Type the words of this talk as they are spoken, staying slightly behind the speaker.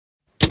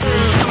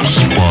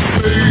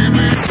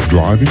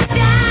driving?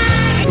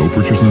 No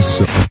purchase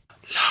necessary.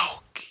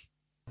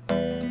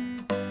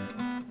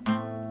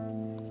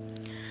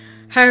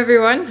 Hi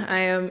everyone, I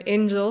am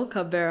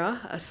Kabera,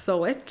 a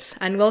soet,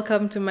 and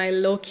welcome to my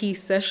Lokey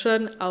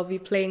session. I'll be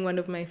playing one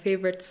of my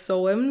favorite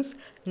poems,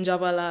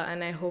 NJABALA,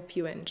 and I hope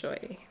you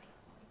enjoy.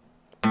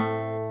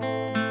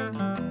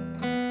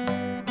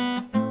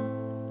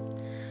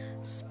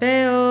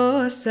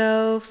 Spare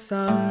yourself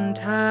some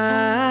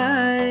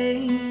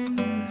time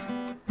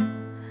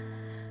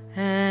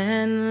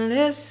and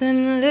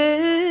listen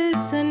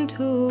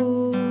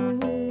to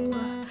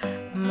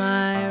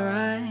my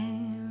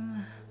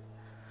rhyme.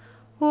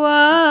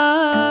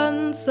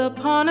 Once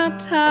upon a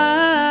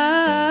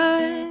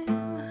time,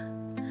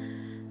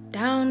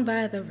 down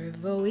by the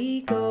river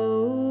we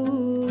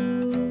go,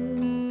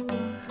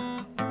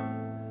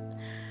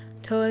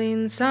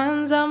 tolling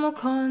sanza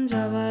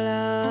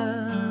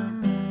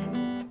mukonjabala.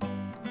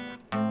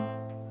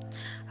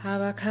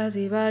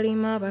 Abakazi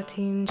balima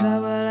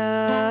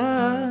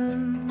batinjabala.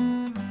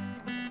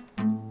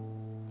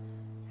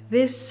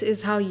 This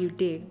is how you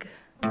dig.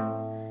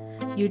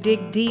 You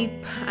dig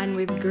deep and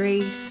with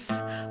grace,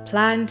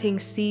 planting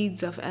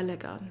seeds of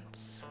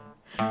elegance.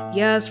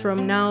 Years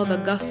from now, the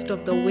gust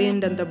of the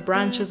wind and the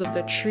branches of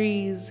the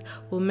trees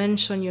will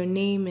mention your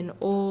name in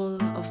all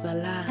of the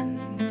land.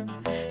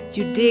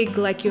 You dig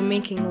like you're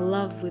making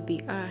love with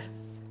the earth,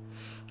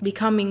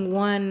 becoming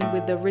one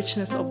with the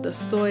richness of the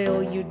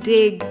soil. You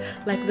dig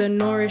like the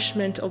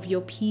nourishment of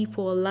your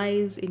people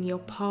lies in your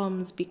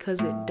palms,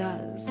 because it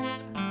does.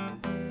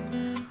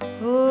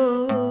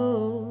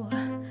 Oh,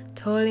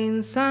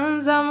 tolling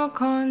sanza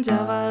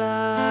mukonjabala.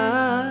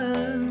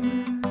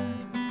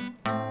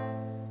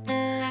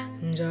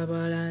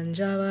 Njabala,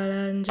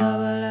 njabala,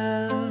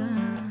 njabala.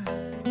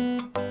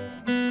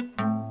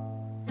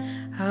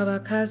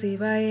 Abakazi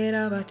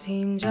bayera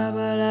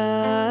batinjabala.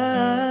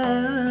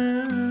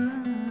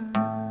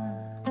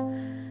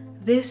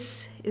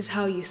 This is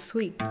how you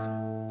sweep.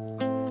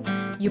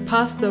 You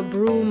pass the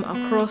broom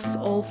across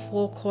all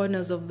four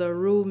corners of the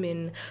room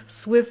in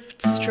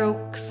swift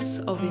strokes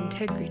of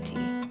integrity.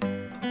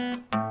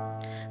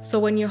 So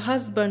when your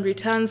husband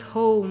returns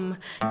home,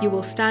 you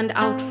will stand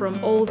out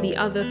from all the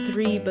other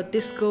three, but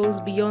this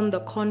goes beyond the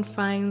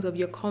confines of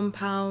your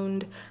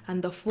compound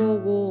and the four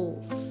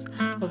walls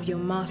of your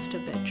master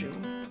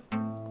bedroom.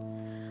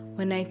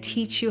 When I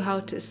teach you how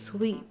to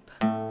sweep,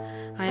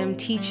 I am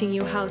teaching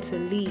you how to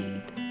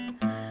lead,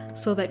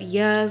 so that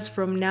years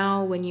from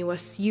now, when you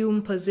assume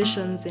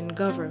positions in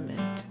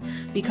government,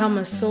 become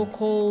a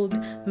so-called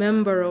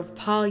member of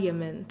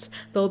parliament,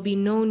 there'll be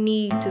no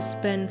need to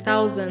spend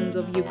thousands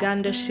of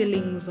Uganda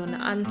shillings on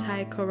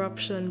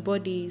anti-corruption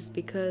bodies,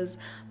 because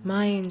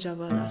my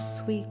NJABALA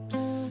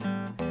sweeps.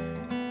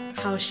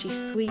 How she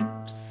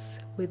sweeps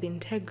with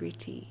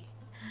integrity.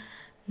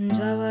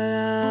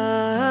 NJABALA,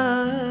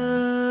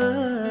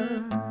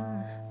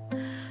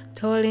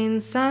 tolling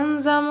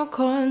sanza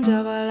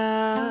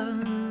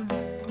mukonjabala.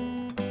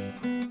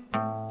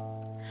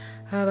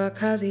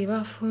 Abakazi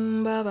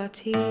bafumba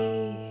bati.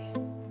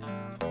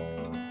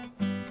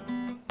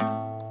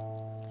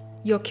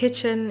 Your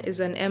kitchen is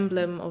an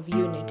emblem of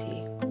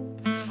unity.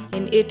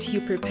 In it,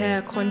 you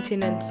prepare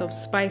continents of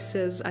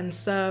spices and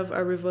serve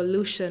a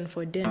revolution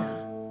for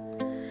dinner.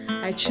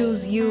 I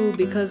choose you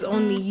because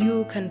only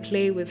you can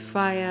play with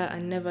fire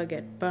and never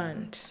get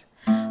burnt.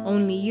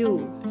 Only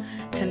you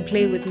can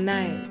play with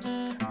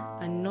knives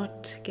and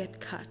not get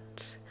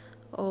cut.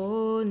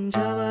 Oh,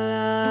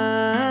 NJABALA,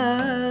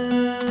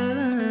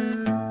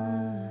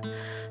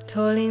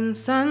 tolling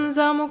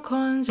sanza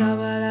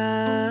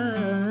mukonjabala.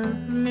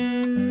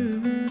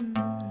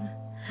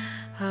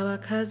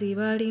 Abakazi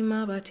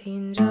balima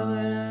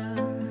batinjabala.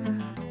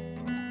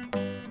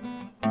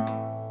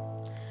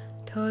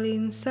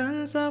 Tolling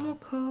sanza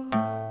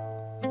mukonjabala.